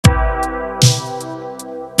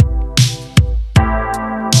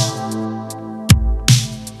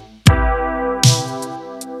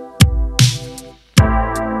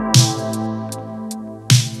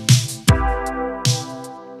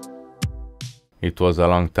It was a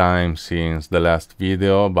long time since the last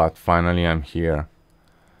video, but finally I'm here.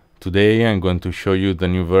 Today I'm going to show you the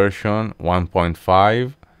new version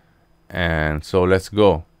 1.5, and so let's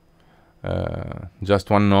go. Just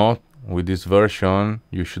one note, with this version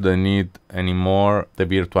you shouldn't need anymore the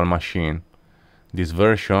virtual machine. This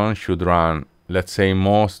version should run, let's say,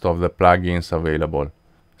 most of the plugins available.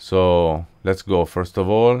 So let's go. First of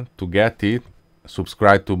all, to get it,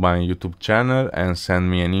 subscribe to my YouTube channel and send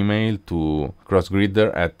me an email to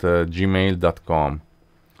crossgridder@gmail.com.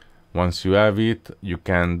 Once you have it, you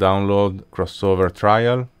can download Crossover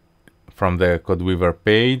Trial from the CodeWeaver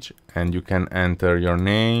page, and you can enter your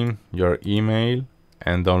name, your email,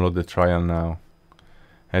 and download the trial now.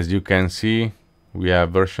 As you can see, we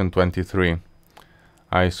have version 23.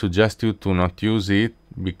 I suggest you to not use it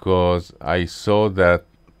because I saw that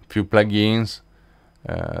few plugins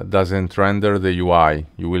doesn't render the UI.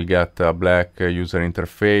 You will get a black user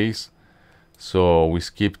interface, so we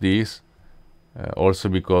skip this. Also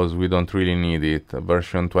because we don't really need it.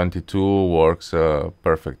 Version 22 works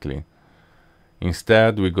perfectly.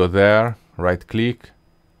 Instead, we go there, right click,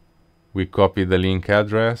 we copy the link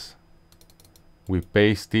address, we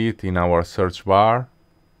paste it in our search bar,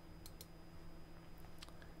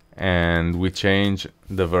 and we change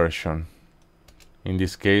the version. In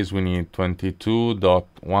this case we need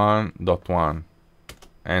 22.1.1.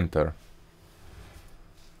 Enter.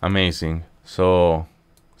 Amazing. So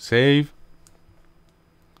save,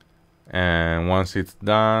 and once it's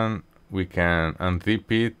done we can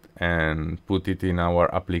unzip it and put it in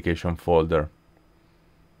our application folder.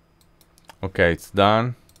 Okay, it's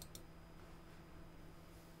done.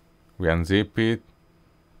 We unzip it.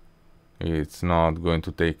 It's not going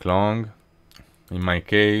to take long. In my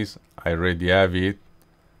case, I already have it,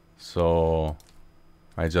 so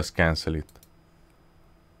I just cancel it.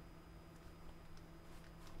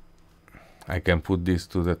 I can put this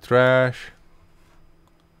to the trash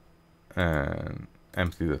and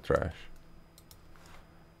empty the trash.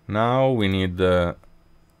 Now we need the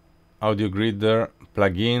AudioGridder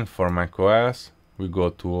plugin for macOS. We go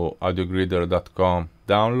to audiogridder.com,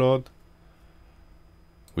 download.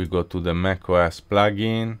 We go to the macOS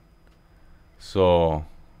plugin. So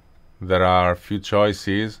there are a few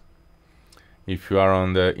choices. If you are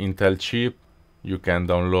on the Intel chip, you can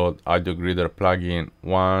download AudioGridder plugin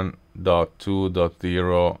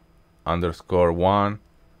 1.2.0_1.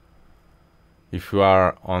 If you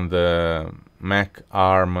are on the Mac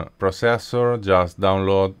ARM processor, just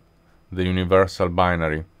download the universal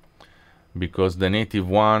binary, because the native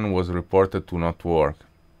one was reported to not work.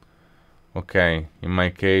 Okay, in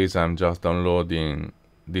my case I'm just downloading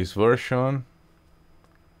this version.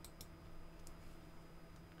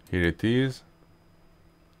 Here it is.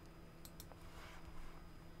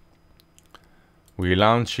 We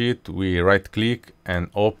launch it, we right click and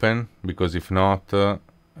open, because if not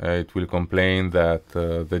it will complain that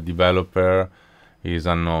the developer is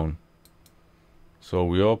unknown. So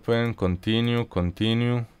we open, continue,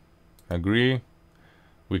 agree.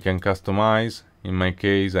 We can customize. In my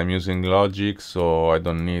case I'm using Logic, so I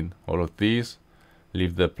don't need all of this.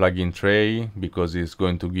 Leave the plugin tray because it's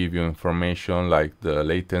going to give you information like the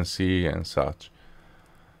latency and such.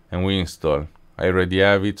 And we install. I already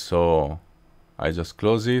have it, so I just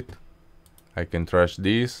close it. I can trash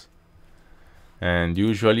this. And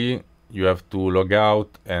usually you have to log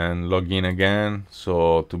out and log in again,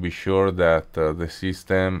 so to be sure that the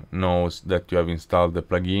system knows that you have installed the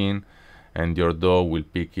plugin and your DAW will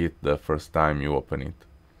pick it the first time you open it.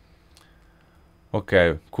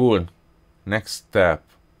 Okay, cool. Next step,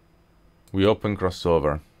 we open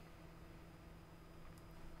Crossover.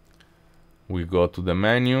 We go to the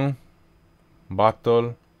menu,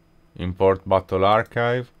 Battle, Import Battle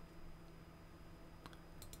Archive.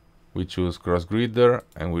 We choose CrossGridder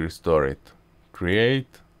and we restore it.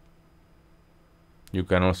 Create. You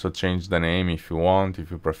can also change the name if you want, if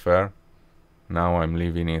you prefer. Now I'm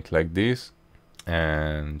leaving it like this,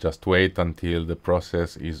 and just wait until the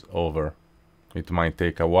process is over. It might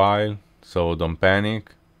take a while, so don't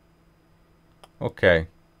panic. Okay,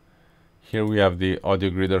 here we have the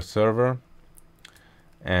AudioGridder server,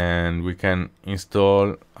 and we can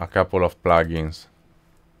install a couple of plugins.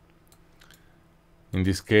 In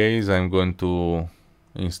this case I'm going to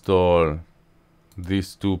install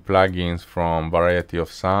these two plugins from Variety of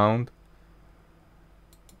Sound,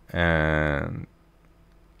 and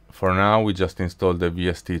for now we just install the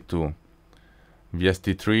VST2.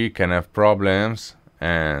 VST3 can have problems,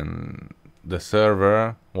 and the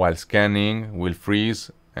server while scanning will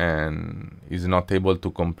freeze and is not able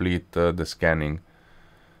to complete the scanning.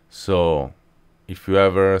 So if you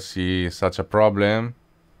ever see such a problem,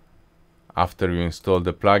 after you install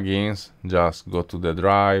the plugins, just go to the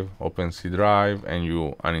drive, open C drive, and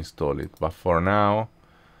you uninstall it. But for now,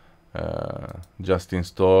 just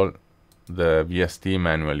install the VST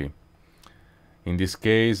manually. In this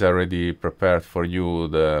case, I already prepared for you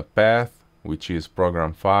the path, which is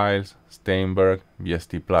program files, Steinberg,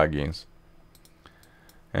 VST plugins.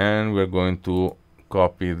 And we're going to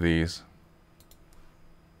copy this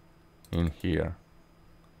in here.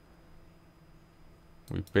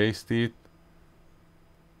 We paste it,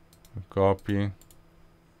 we copy,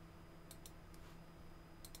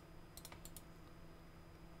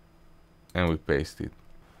 and we paste it.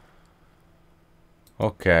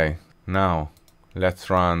 Okay, now let's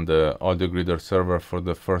run the AudioGridder server for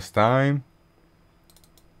the first time.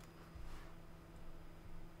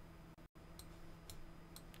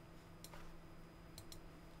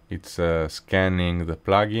 It's scanning the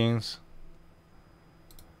plugins.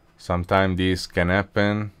 Sometimes this can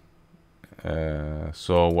happen.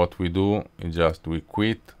 So what we do is just we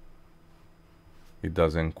quit. It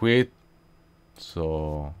doesn't quit.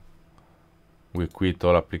 So we quit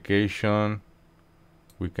all application.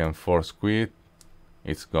 We can force quit.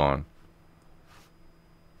 It's gone.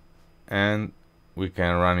 And we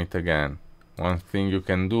can run it again. One thing you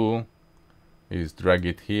can do is drag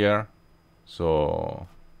it here, so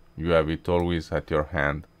you have it always at your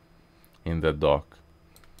hand in the dock.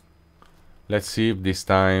 Let's see if this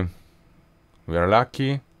time we are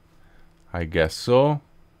lucky. I guess so.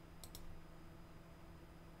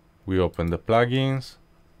 We open the plugins.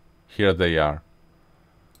 Here they are.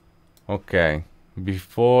 Okay,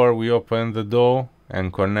 before we open the door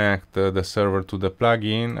and connect the server to the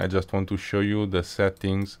plugin, I just want to show you the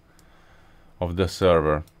settings of the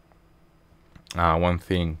server. One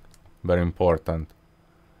thing very important.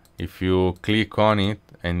 If you click on it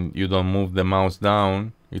and you don't move the mouse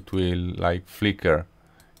down, it will like flicker.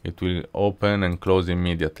 It will open and close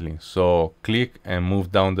immediately. So click and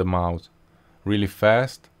move down the mouse really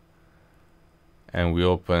fast. And we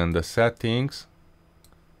open the settings.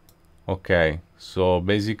 Okay, so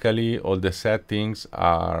basically all the settings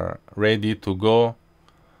are ready to go.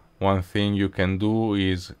 One thing you can do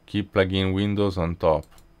is keep plugin windows on top.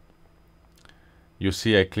 You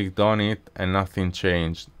see I clicked on it and nothing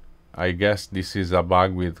changed. I guess this is a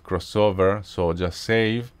bug with crossover, so just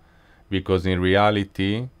save, because in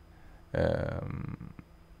reality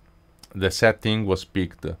the setting was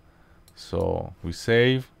picked. So we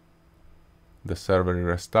save, the server is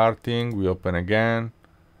restarting, we open again,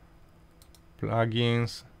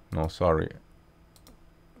 plugins, no sorry,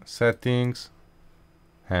 settings,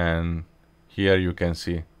 and here you can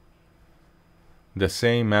see the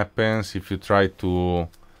same happens if you try to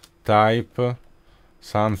type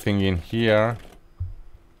something in here.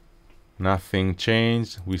 Nothing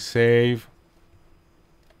changed. We save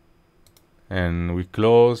and we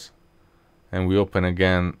close and we open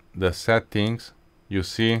again the settings. You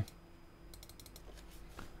see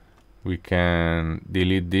we can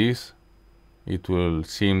delete this. It will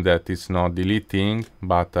seem that it's not deleting,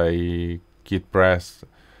 but I keep press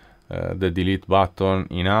the delete button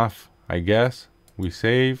enough, I guess. We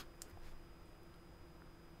save,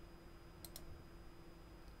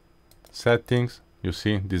 settings, you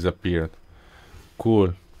see, disappeared.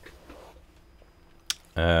 Cool.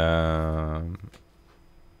 The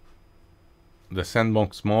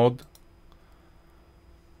sandbox mode,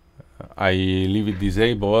 I leave it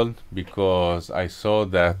disabled because I saw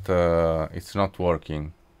that it's not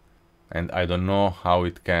working, and I don't know how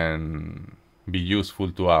it can be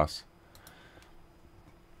useful to us.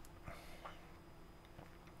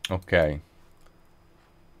 Okay,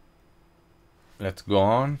 let's go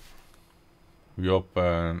on. We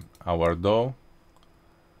open our DAW.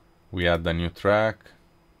 We add a new track.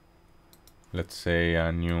 Let's say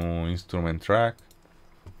a new instrument track.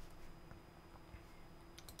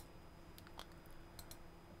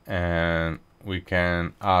 And we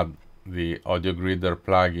can add the AudioGridder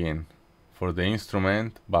plugin for the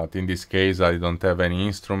instrument, but in this case I don't have any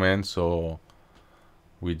instrument, so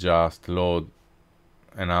we just load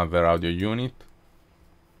another audio unit.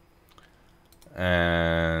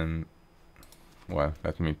 And well,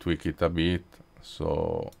 let me tweak it a bit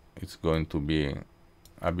so it's going to be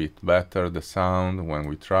a bit better, the sound, when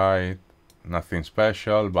we try it. Nothing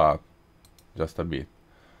special, but just a bit.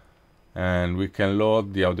 And we can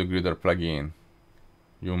load the AudioGridder plugin.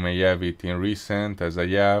 You may have it in recent, as I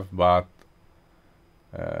have, but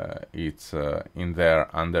it's in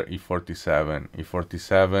there under E47.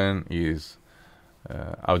 E47 is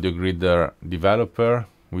AudioGridder developer,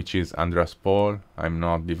 which is Andreas Paul. I'm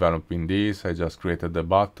not developing this, I just created the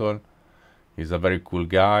bottle. He's a very cool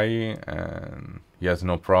guy and he has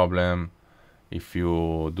no problem if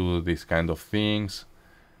you do these kind of things.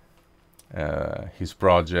 His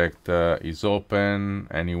project is open,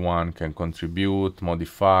 anyone can contribute,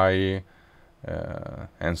 modify,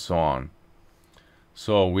 and so on.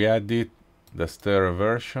 So we added the stereo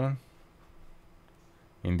version.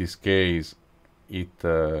 In this case, it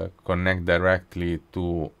connects directly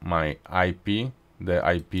to my IP, the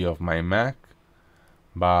IP of my Mac,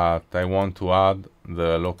 but I want to add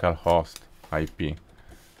the localhost IP,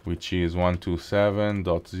 which is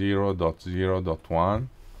 127.0.0.1,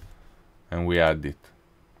 and we add it.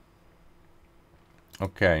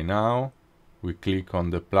 Okay, now we click on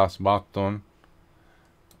the plus button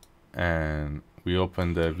and we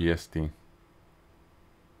open the VST.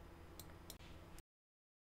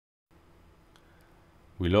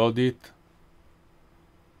 We load it.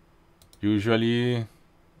 Usually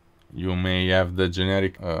you may have the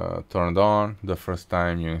generic turned on the first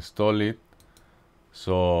time you install it,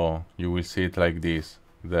 so you will see it like this.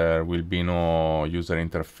 There will be no user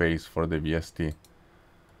interface for the VST,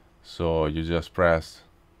 so you just press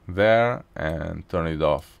there and turn it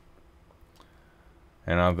off.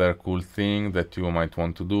 Another cool thing that you might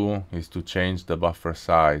want to do is to change the buffer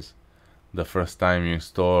size. The first time you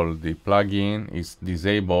install the plugin, it's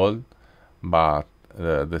disabled, but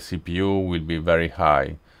the CPU will be very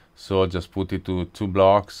high. So just put it to 2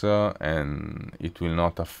 blocks and it will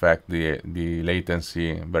not affect the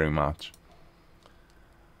latency very much.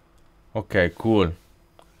 Okay, cool.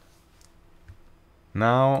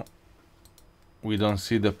 Now we don't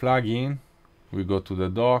see the plugin. We go to the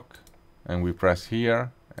dock and we press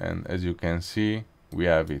here, and as you can see, we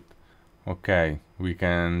have it. Okay, we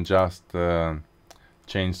can just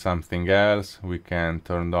change something else. We can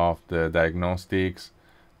turn off the diagnostics,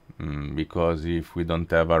 because if we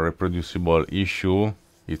don't have a reproducible issue,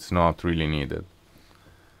 it's not really needed.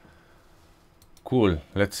 Cool,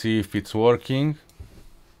 let's see if it's working.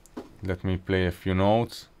 Let me play a few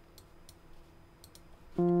notes.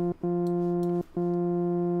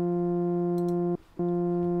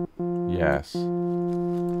 Yes.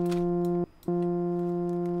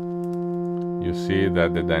 You see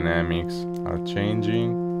that the dynamics are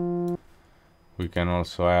changing. We can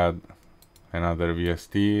also add another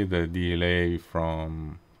VST, the delay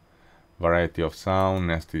from variety of sound,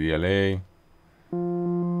 nested delay.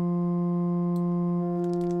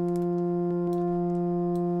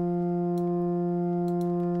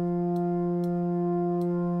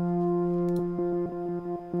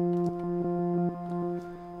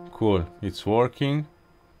 Cool, it's working.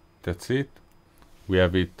 That's it. We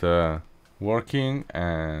have it working,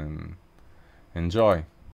 and enjoy.